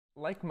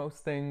Like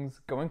most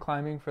things, going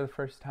climbing for the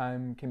first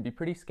time can be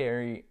pretty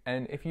scary,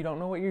 and if you don't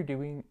know what you're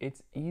doing,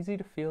 it's easy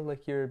to feel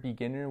like you're a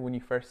beginner when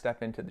you first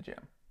step into the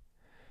gym.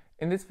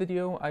 In this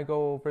video, I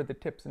go over the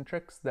tips and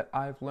tricks that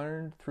I've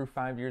learned through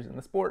 5 years in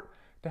the sport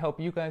to help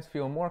you guys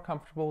feel more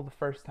comfortable the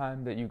first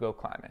time that you go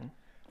climbing.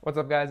 What's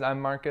up, guys? I'm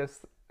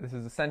Marcus. This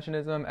is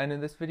Ascensionism, and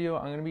in this video,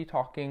 I'm going to be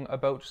talking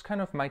about just kind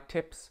of my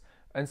tips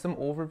and some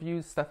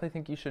overviews, stuff I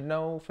think you should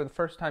know for the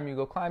first time you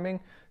go climbing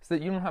so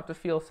that you don't have to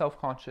feel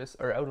self-conscious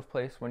or out of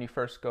place when you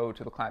first go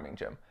to the climbing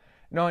gym.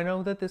 Now, I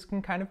know that this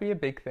can kind of be a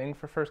big thing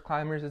for first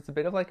climbers. It's a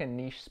bit of like a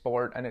niche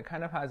sport, and it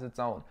kind of has its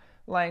own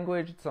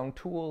language, its own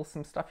tools,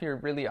 some stuff you're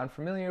really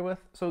unfamiliar with,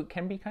 so it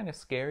can be kind of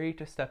scary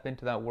to step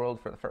into that world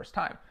for the first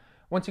time.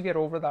 Once you get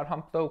over that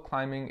hump though,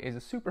 climbing is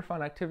a super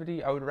fun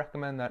activity. I would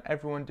recommend that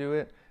everyone do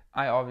it.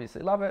 I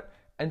obviously love it,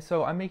 and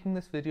so I'm making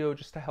this video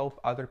just to help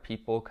other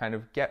people kind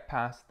of get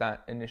past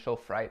that initial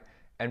fright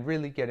and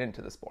really get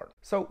into the sport.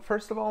 So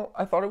first of all,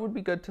 I thought it would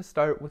be good to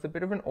start with a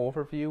bit of an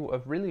overview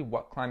of really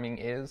what climbing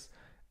is.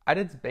 At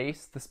its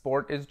base, the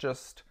sport is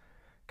just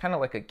kind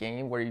of like a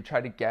game where you try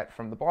to get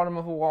from the bottom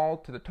of a wall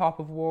to the top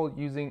of a wall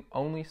using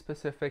only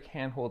specific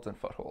handholds and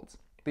footholds.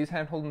 These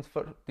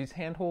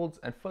handholds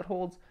and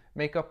footholds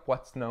make up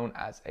what's known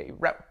as a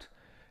route.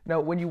 Now,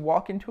 when you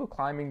walk into a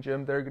climbing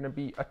gym, there are going to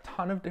be a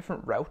ton of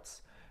different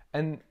routes,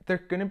 and they're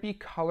going to be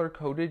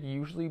color-coded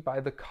usually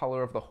by the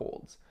color of the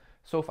holds.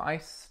 So if I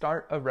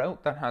start a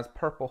route that has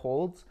purple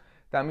holds,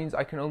 that means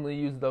I can only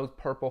use those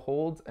purple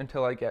holds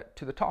until I get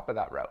to the top of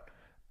that route.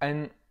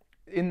 And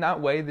in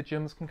that way, the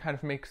gyms can kind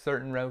of make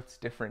certain routes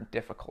different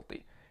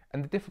difficulty.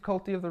 And the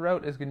difficulty of the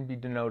route is going to be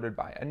denoted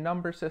by a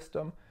number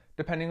system,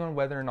 depending on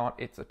whether or not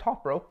it's a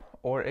top rope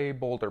or a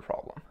boulder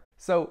problem.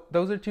 So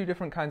those are two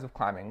different kinds of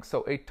climbing.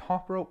 So a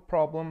top rope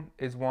problem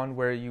is one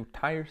where you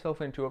tie yourself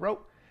into a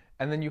rope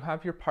and then you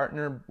have your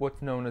partner,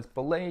 what's known as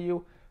belay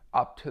you,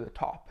 up to the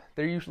top.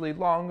 They're usually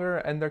longer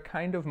and they're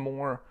kind of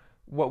more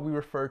what we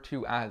refer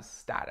to as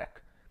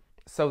static.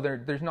 So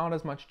there's not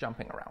as much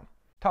jumping around.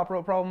 Top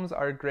rope problems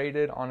are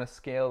graded on a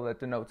scale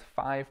that denotes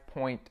 5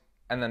 point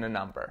and then a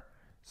number.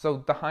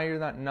 So the higher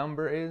that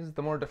number is,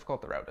 the more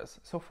difficult the route is.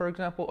 So for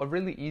example, a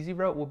really easy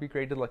route will be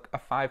graded like a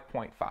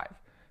 5.5.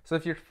 So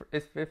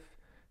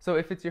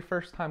if it's your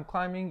first time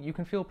climbing, you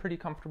can feel pretty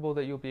comfortable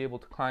that you'll be able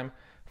to climb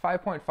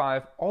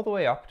 5.5 all the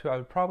way up to, I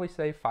would probably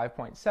say,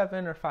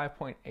 5.7 or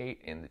 5.8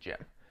 in the gym.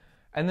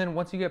 And then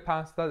once you get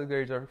past that, the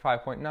grades are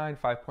 5.9,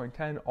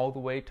 5.10, all the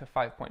way to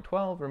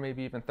 5.12 or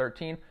maybe even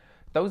 13.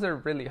 Those are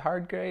really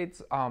hard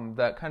grades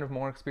that kind of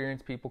more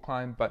experienced people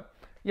climb. But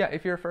yeah,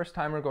 if you're a first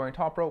timer going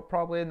top rope,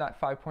 probably in that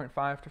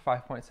 5.5 to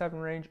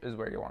 5.7 range is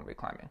where you want to be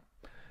climbing.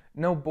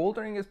 Now,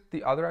 bouldering is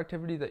the other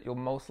activity that you'll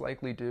most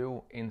likely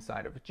do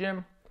inside of a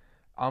gym.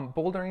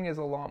 Bouldering is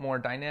a lot more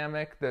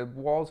dynamic. The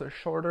walls are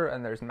shorter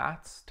and there's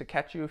mats to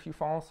catch you if you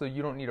fall, so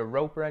you don't need a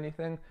rope or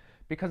anything.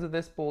 Because of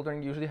this,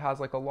 bouldering usually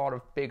has like a lot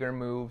of bigger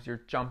moves.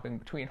 You're jumping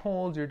between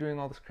holds, you're doing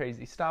all this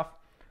crazy stuff.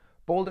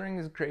 Bouldering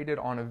is graded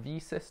on a V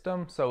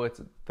system, so it's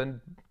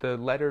the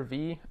letter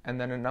V and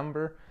then a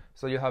number.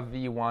 So you'll have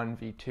V1,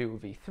 V2,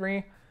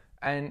 V3.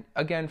 And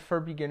again, for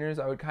beginners,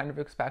 I would kind of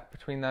expect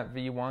between that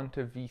V1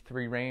 to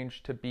V3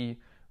 range to be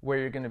where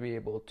you're going to be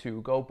able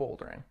to go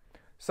bouldering.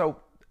 So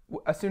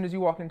as soon as you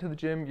walk into the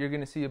gym, you're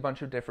going to see a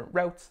bunch of different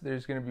routes.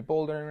 There's going to be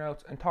bouldering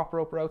routes and top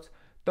rope routes.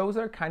 Those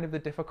are kind of the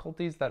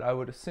difficulties that I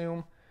would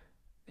assume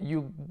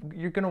you're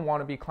going to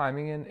want to be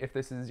climbing in if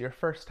this is your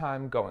first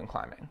time going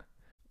climbing.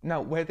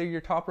 Now, whether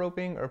you're top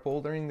roping or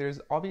bouldering,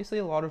 there's obviously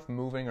a lot of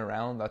moving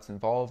around that's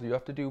involved. You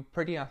have to do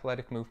pretty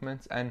athletic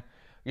movements, and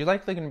you're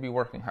likely going to be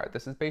working hard.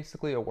 This is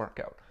basically a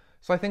workout.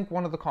 So I think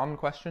one of the common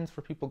questions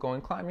for people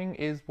going climbing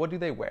is, what do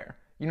they wear?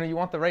 You know, you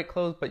want the right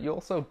clothes, but you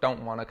also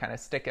don't want to kind of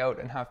stick out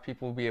and have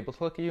people be able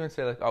to look at you and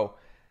say like, oh,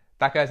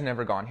 that guy's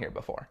never gone here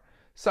before.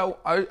 So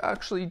I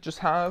actually just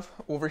have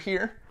over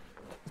here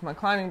is my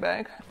climbing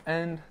bag,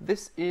 and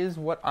this is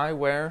what I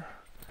wear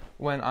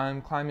when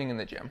I'm climbing in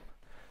the gym.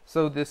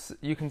 So this,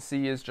 you can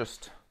see, is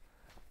just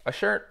a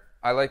shirt.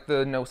 I like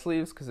the no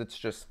sleeves because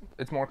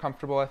it's more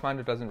comfortable. I find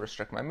it doesn't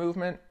restrict my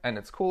movement and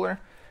it's cooler.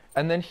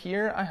 And then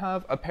here I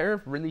have a pair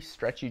of really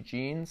stretchy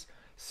jeans.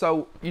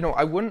 So, you know,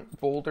 I wouldn't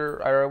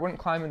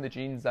climb in the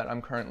jeans that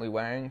I'm currently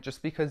wearing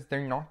just because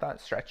they're not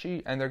that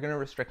stretchy and they're going to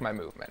restrict my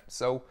movement.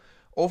 So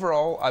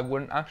overall, I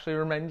wouldn't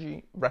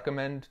actually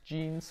recommend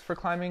jeans for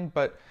climbing,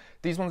 but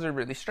these ones are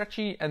really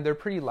stretchy and they're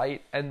pretty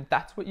light, and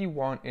that's what you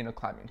want in a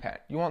climbing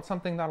pant. You want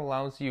something that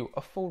allows you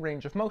a full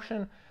range of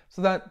motion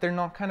so that they're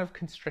not kind of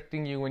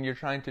constricting you when you're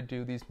trying to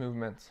do these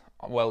movements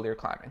while you're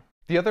climbing.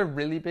 The other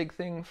really big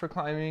thing for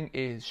climbing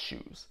is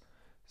shoes.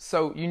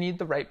 So you need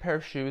the right pair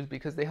of shoes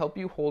because they help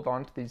you hold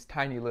on to these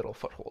tiny little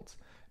footholds.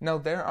 Now,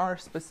 there are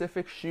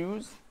specific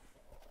shoes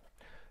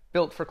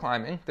built for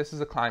climbing. This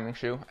is a climbing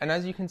shoe, and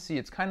as you can see,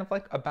 it's kind of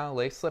like a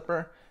ballet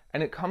slipper,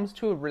 and it comes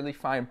to a really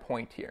fine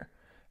point here.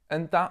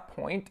 And that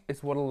point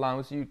is what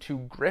allows you to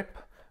grip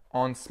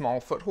on small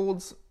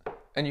footholds,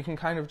 and you can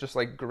kind of just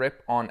like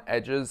grip on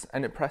edges,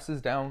 and it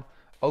presses down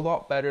a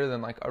lot better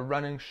than like a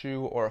running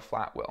shoe or a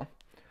flat will.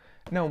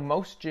 Now,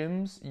 most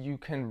gyms, you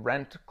can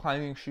rent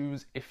climbing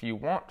shoes if you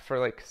want for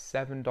like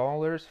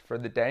 $7 for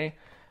the day.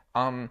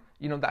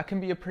 That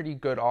can be a pretty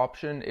good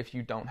option if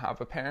you don't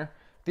have a pair.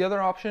 The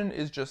other option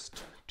is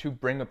just to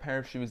bring a pair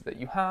of shoes that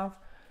you have.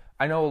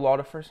 I know a lot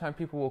of first time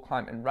people will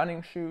climb in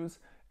running shoes,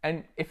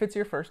 and if it's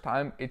your first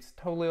time, it's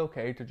totally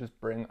okay to just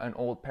bring an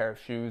old pair of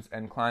shoes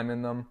and climb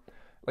in them.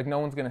 Like, no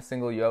one's gonna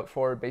single you out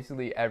for it.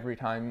 Basically, every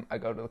time I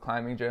go to the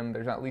climbing gym,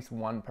 there's at least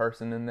one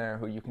person in there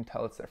who you can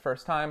tell it's their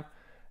first time.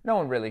 No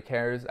one really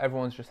cares.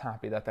 Everyone's just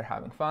happy that they're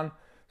having fun.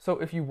 So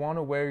if you want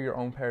to wear your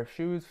own pair of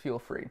shoes, feel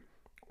free.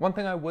 One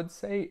thing I would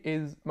say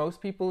is most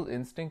people's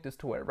instinct is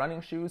to wear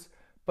running shoes,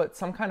 but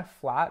some kind of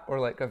flat or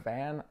like a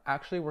Van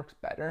actually works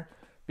better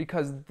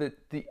because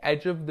the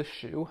edge of the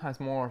shoe has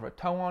more of a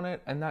toe on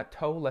it, and that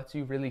toe lets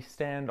you really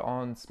stand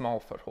on small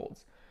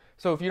footholds.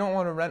 So if you don't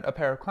want to rent a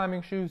pair of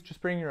climbing shoes,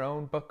 just bring your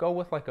own, but go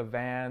with like a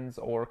Vans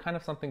or kind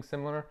of something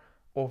similar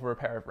over a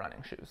pair of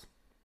running shoes.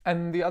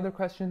 And the other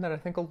question that I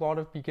think a lot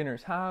of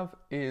beginners have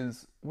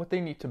is what they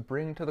need to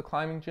bring to the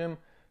climbing gym.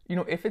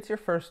 If it's your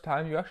first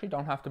time, you actually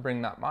don't have to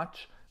bring that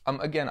much.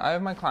 Again, I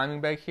have my climbing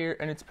bag here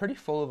and it's pretty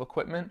full of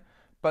equipment,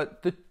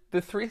 but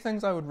the three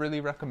things I would really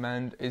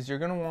recommend is you're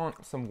going to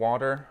want some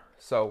water.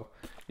 So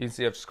you can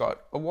see I've just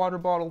got a water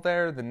bottle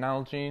there. The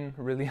Nalgene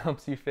really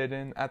helps you fit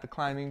in at the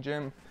climbing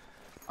gym.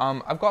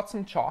 I've got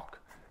some chalk.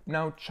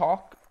 Now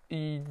chalk,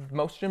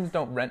 most gyms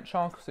don't rent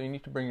chalk, so you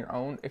need to bring your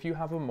own. If you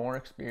have a more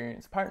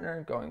experienced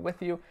partner going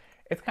with you,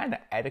 it's kind of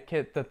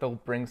etiquette that they'll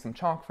bring some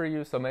chalk for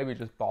you, so maybe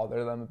just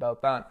bother them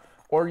about that.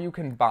 Or you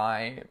can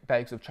buy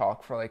bags of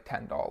chalk for like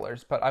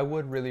 $10, but I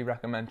would really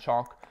recommend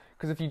chalk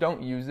because if you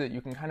don't use it,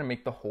 you can kind of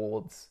make the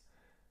holds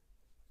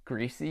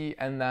greasy,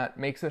 and that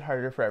makes it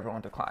harder for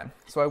everyone to climb.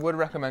 So I would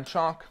recommend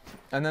chalk.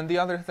 And then the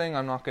other thing,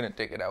 I'm not going to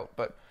dig it out,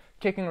 but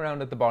kicking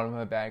around at the bottom of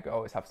my bag, I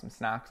always have some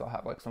snacks. I'll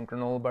have like some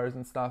granola bars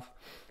and stuff.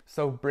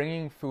 So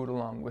bringing food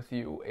along with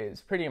you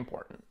is pretty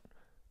important.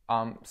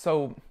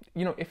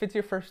 If it's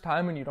your first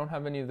time and you don't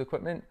have any of the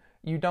equipment,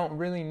 you don't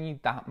really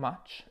need that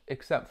much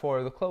except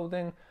for the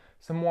clothing,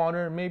 some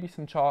water, maybe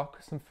some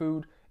chalk, some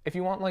food. If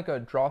you want like a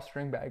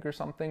drawstring bag or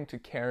something to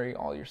carry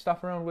all your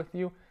stuff around with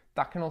you,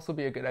 that can also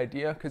be a good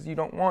idea because you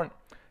don't want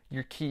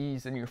your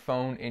keys and your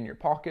phone in your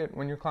pocket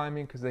when you're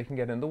climbing because they can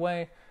get in the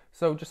way.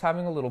 So just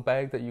having a little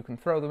bag that you can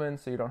throw them in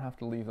so you don't have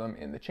to leave them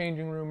in the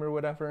changing room or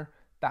whatever,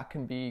 that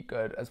can be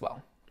good as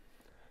well.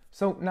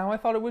 So now I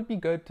thought it would be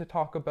good to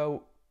talk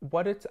about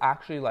what it's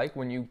actually like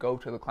when you go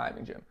to the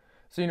climbing gym.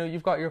 So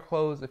you've got your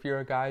clothes. If you're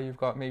a guy, you've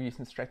got maybe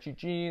some stretchy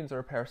jeans or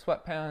a pair of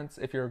sweatpants.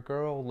 If you're a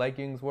girl,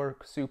 leggings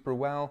work super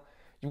well.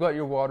 You've got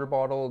your water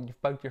bottle,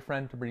 you've bugged your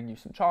friend to bring you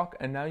some chalk,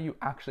 and now you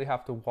actually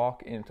have to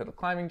walk into the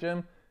climbing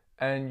gym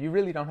and you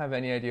really don't have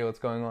any idea what's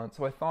going on.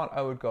 So I thought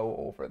I would go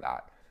over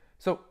that.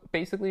 So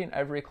basically in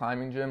every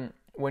climbing gym,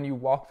 when you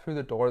walk through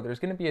the door, there's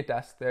going to be a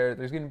desk there.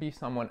 There's going to be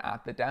someone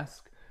at the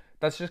desk.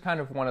 That's just kind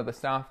of one of the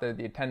staff. They're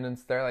the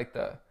attendants. They're like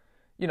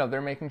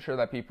they're making sure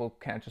that people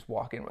can't just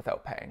walk in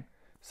without paying.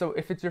 So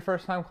if it's your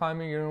first time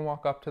climbing, you're going to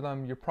walk up to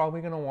them. You're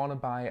probably going to want to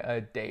buy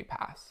a day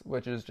pass,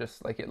 which is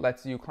just like it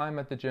lets you climb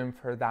at the gym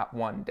for that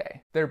one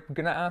day. They're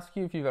going to ask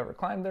you if you've ever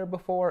climbed there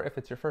before. If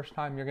it's your first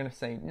time, you're going to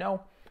say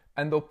no.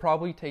 And they'll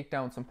probably take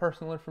down some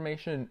personal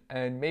information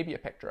and maybe a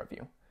picture of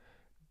you.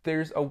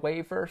 There's a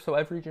waiver, so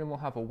every gym will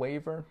have a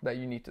waiver that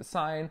you need to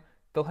sign.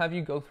 They'll have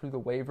you go through the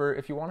waiver.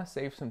 If you want to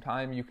save some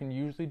time, you can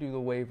usually do the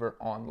waiver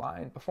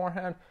online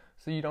beforehand,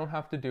 so you don't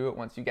have to do it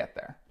once you get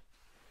there.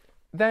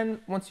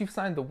 Then, once you've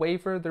signed the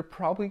waiver, they're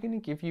probably going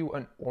to give you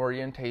an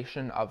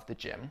orientation of the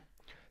gym.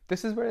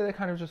 This is where they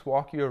kind of just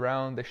walk you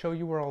around, they show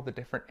you where all the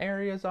different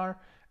areas are,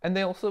 and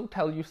they also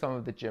tell you some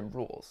of the gym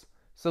rules.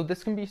 So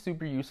this can be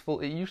super useful.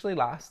 It usually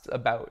lasts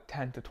about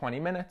 10 to 20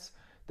 minutes.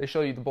 They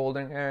show you the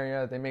bouldering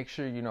area, they make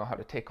sure you know how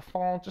to take a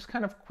fall, just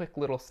kind of quick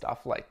little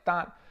stuff like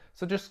that.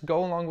 So just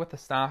go along with the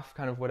staff,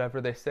 kind of whatever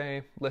they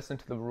say, listen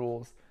to the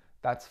rules.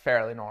 That's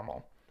fairly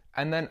normal.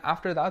 And then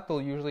after that, they'll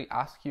usually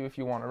ask you if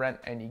you want to rent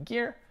any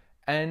gear.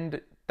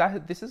 And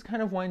this is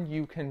kind of when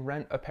you can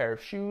rent a pair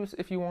of shoes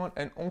if you want,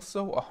 and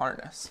also a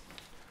harness.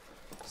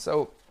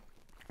 So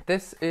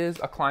this is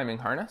a climbing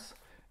harness,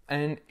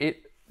 and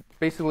it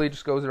basically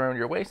just goes around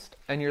your waist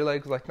and your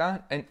legs like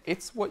that. And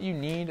it's what you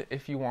need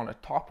if you want a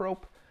top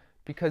rope,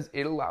 because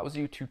it allows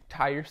you to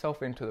tie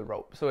yourself into the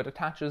rope. So it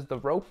attaches the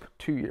rope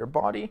to your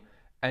body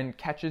and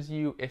catches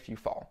you if you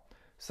fall.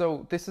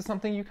 So this is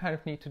something you kind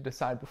of need to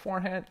decide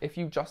beforehand. If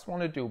you just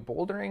want to do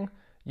bouldering,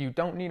 you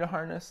don't need a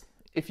harness.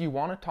 If you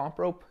want a top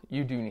rope,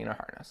 you do need a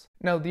harness.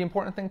 Now, the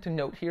important thing to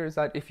note here is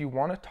that if you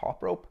want a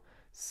top rope,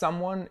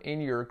 someone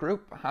in your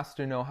group has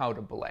to know how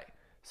to belay.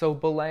 So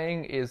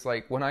belaying is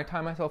like when I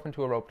tie myself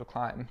into a rope to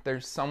climb,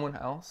 there's someone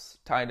else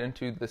tied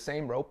into the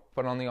same rope,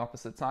 but on the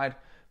opposite side,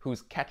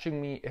 who's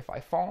catching me if I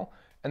fall.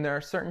 And there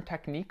are certain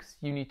techniques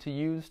you need to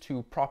use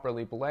to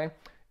properly belay.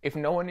 If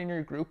no one in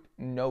your group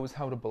knows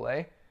how to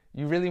belay,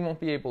 you really won't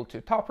be able to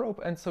top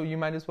rope, and so you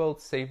might as well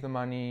save the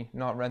money,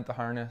 not rent the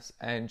harness,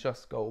 and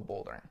just go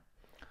bouldering.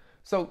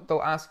 So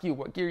they'll ask you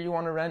what gear you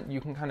want to rent.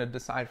 You can kind of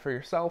decide for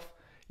yourself.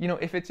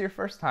 if it's your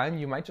first time,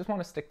 you might just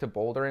want to stick to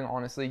bouldering.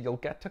 Honestly, you'll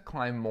get to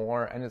climb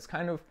more, and it's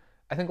kind of,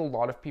 I think a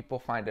lot of people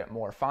find it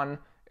more fun.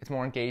 It's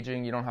more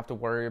engaging. You don't have to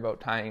worry about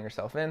tying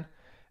yourself in.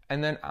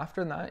 And then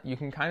after that, you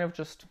can kind of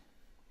just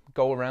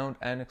go around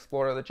and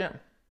explore the gym.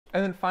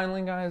 And then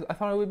finally, guys, I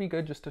thought it would be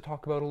good just to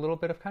talk about a little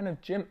bit of kind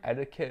of gym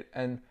etiquette.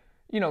 And,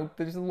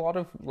 there's a lot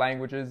of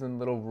languages and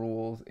little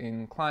rules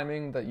in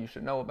climbing that you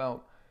should know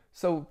about.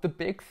 So the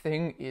big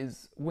thing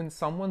is when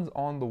someone's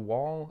on the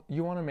wall,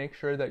 you want to make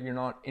sure that you're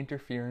not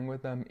interfering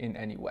with them in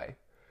any way.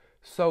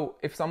 So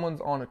if someone's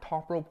on a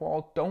top rope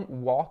wall, don't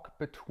walk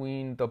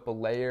between the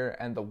belayer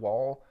and the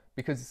wall,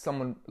 because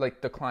someone,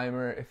 like the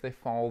climber, if they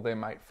fall, they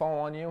might fall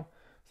on you.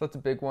 So that's a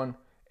big one.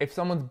 If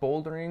someone's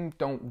bouldering,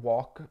 don't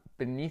walk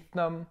beneath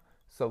them,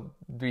 so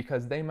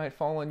because they might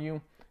fall on you.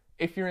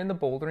 If you're in the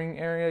bouldering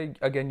area,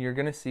 again, you're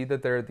going to see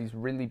that there are these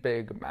really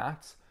big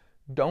mats.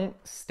 Don't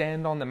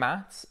stand on the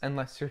mats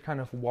unless you're kind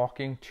of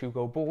walking to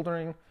go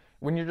bouldering.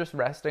 When you're just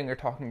resting or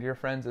talking to your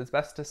friends, it's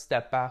best to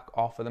step back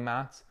off of the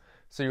mats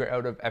so you're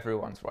out of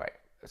everyone's way.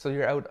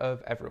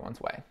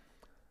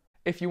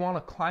 If you want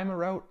to climb a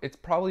route, it's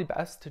probably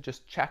best to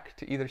just check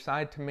to either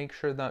side to make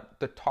sure that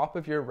the top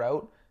of your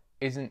route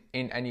isn't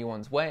in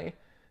anyone's way.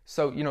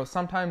 So,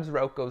 sometimes the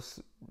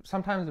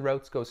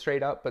routes go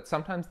straight up, but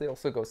sometimes they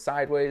also go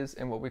sideways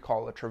in what we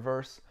call a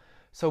traverse.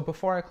 So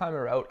before I climb a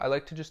route, I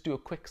like to just do a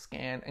quick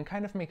scan and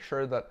kind of make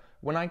sure that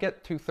when I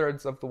get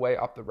 2/3 of the way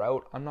up the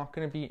route, I'm not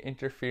going to be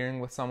interfering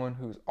with someone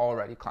who's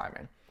already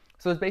climbing.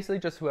 So it's basically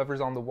just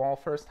whoever's on the wall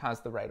first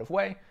has the right of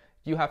way.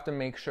 You have to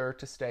make sure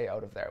to stay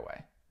out of their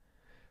way.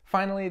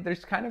 Finally,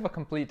 there's kind of a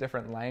complete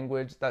different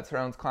language that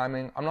surrounds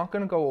climbing. I'm not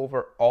going to go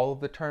over all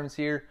of the terms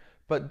here,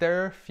 but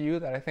there are a few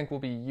that I think will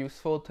be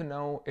useful to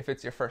know if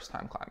it's your first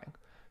time climbing.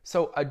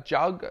 So a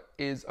jug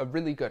is a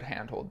really good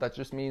handhold. That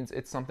just means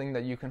it's something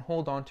that you can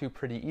hold on to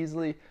pretty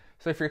easily.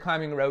 So if you're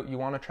climbing a route, you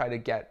want to try to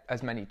get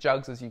as many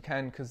jugs as you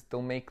can because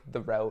they'll make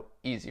the route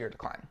easier to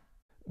climb.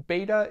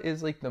 Beta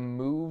is like the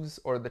moves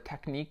or the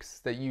techniques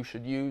that you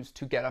should use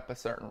to get up a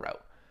certain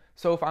route.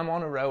 So if I'm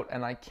on a route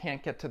and I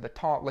can't get to the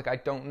top, like I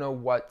don't know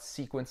what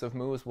sequence of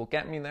moves will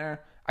get me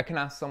there, I can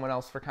ask someone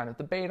else for kind of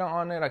the beta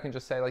on it. I can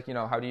just say like,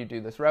 how do you do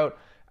this route?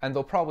 And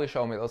they'll probably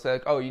show me. They'll say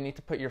like, oh, you need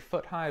to put your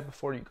foot high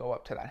before you go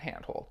up to that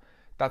handhold.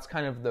 That's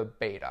kind of the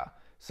beta.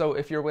 So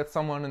if you're with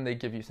someone and they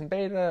give you some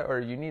beta or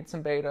you need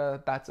some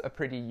beta, that's a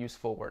pretty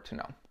useful word to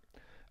know.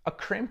 A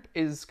crimp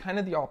is kind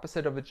of the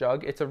opposite of a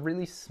jug. It's a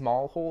really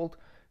small hold.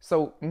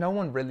 So no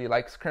one really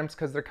likes crimps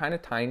because they're kind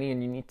of tiny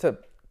and you need to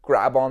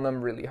grab on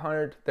them really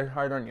hard. They're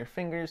hard on your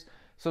fingers.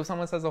 So if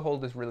someone says a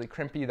hold is really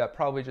crimpy, that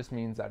probably just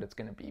means that it's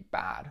going to be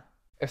bad.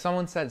 If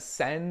someone says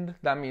send,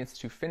 that means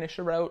to finish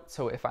a route.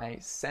 So if I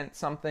sent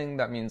something,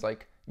 that means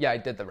like, yeah, I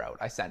did the route.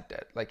 I sent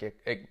it. Like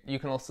you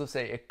can also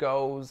say it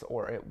goes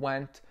or it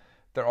went.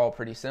 They're all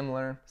pretty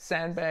similar.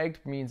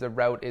 Sandbagged means a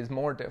route is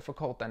more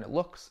difficult than it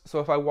looks.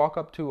 So if I walk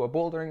up to a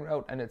bouldering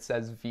route and it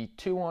says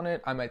V2 on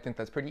it, I might think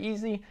that's pretty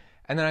easy.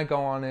 And then I go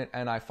on it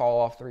and I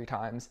fall off 3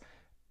 times.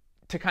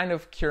 To kind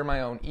of cure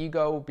my own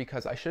ego,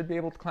 because I should be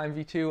able to climb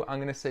V2, I'm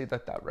going to say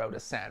that that route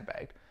is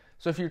sandbagged.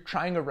 So if you're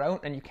trying a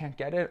route and you can't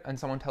get it and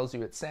someone tells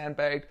you it's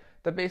sandbagged,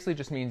 that basically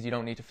just means you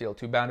don't need to feel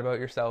too bad about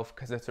yourself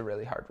because it's a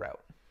really hard route.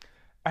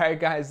 Alright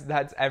guys,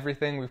 that's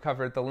everything. We've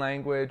covered the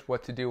language,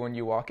 what to do when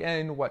you walk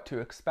in, what to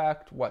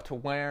expect, what to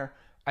wear.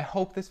 I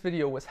hope this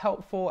video was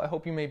helpful. I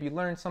hope you maybe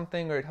learned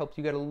something or it helped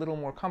you get a little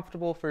more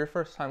comfortable for your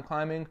first time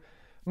climbing.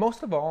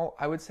 Most of all,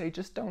 I would say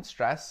just don't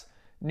stress.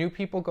 New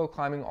people go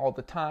climbing all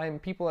the time.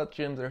 People at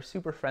gyms are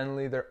super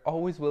friendly. They're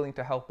always willing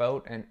to help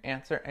out and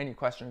answer any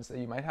questions that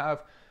you might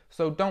have.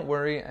 So don't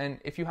worry,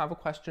 and if you have a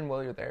question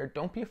while you're there,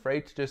 don't be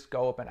afraid to just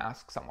go up and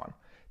ask someone.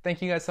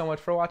 Thank you guys so much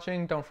for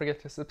watching. Don't forget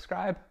to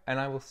subscribe, and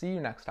I will see you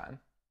next time.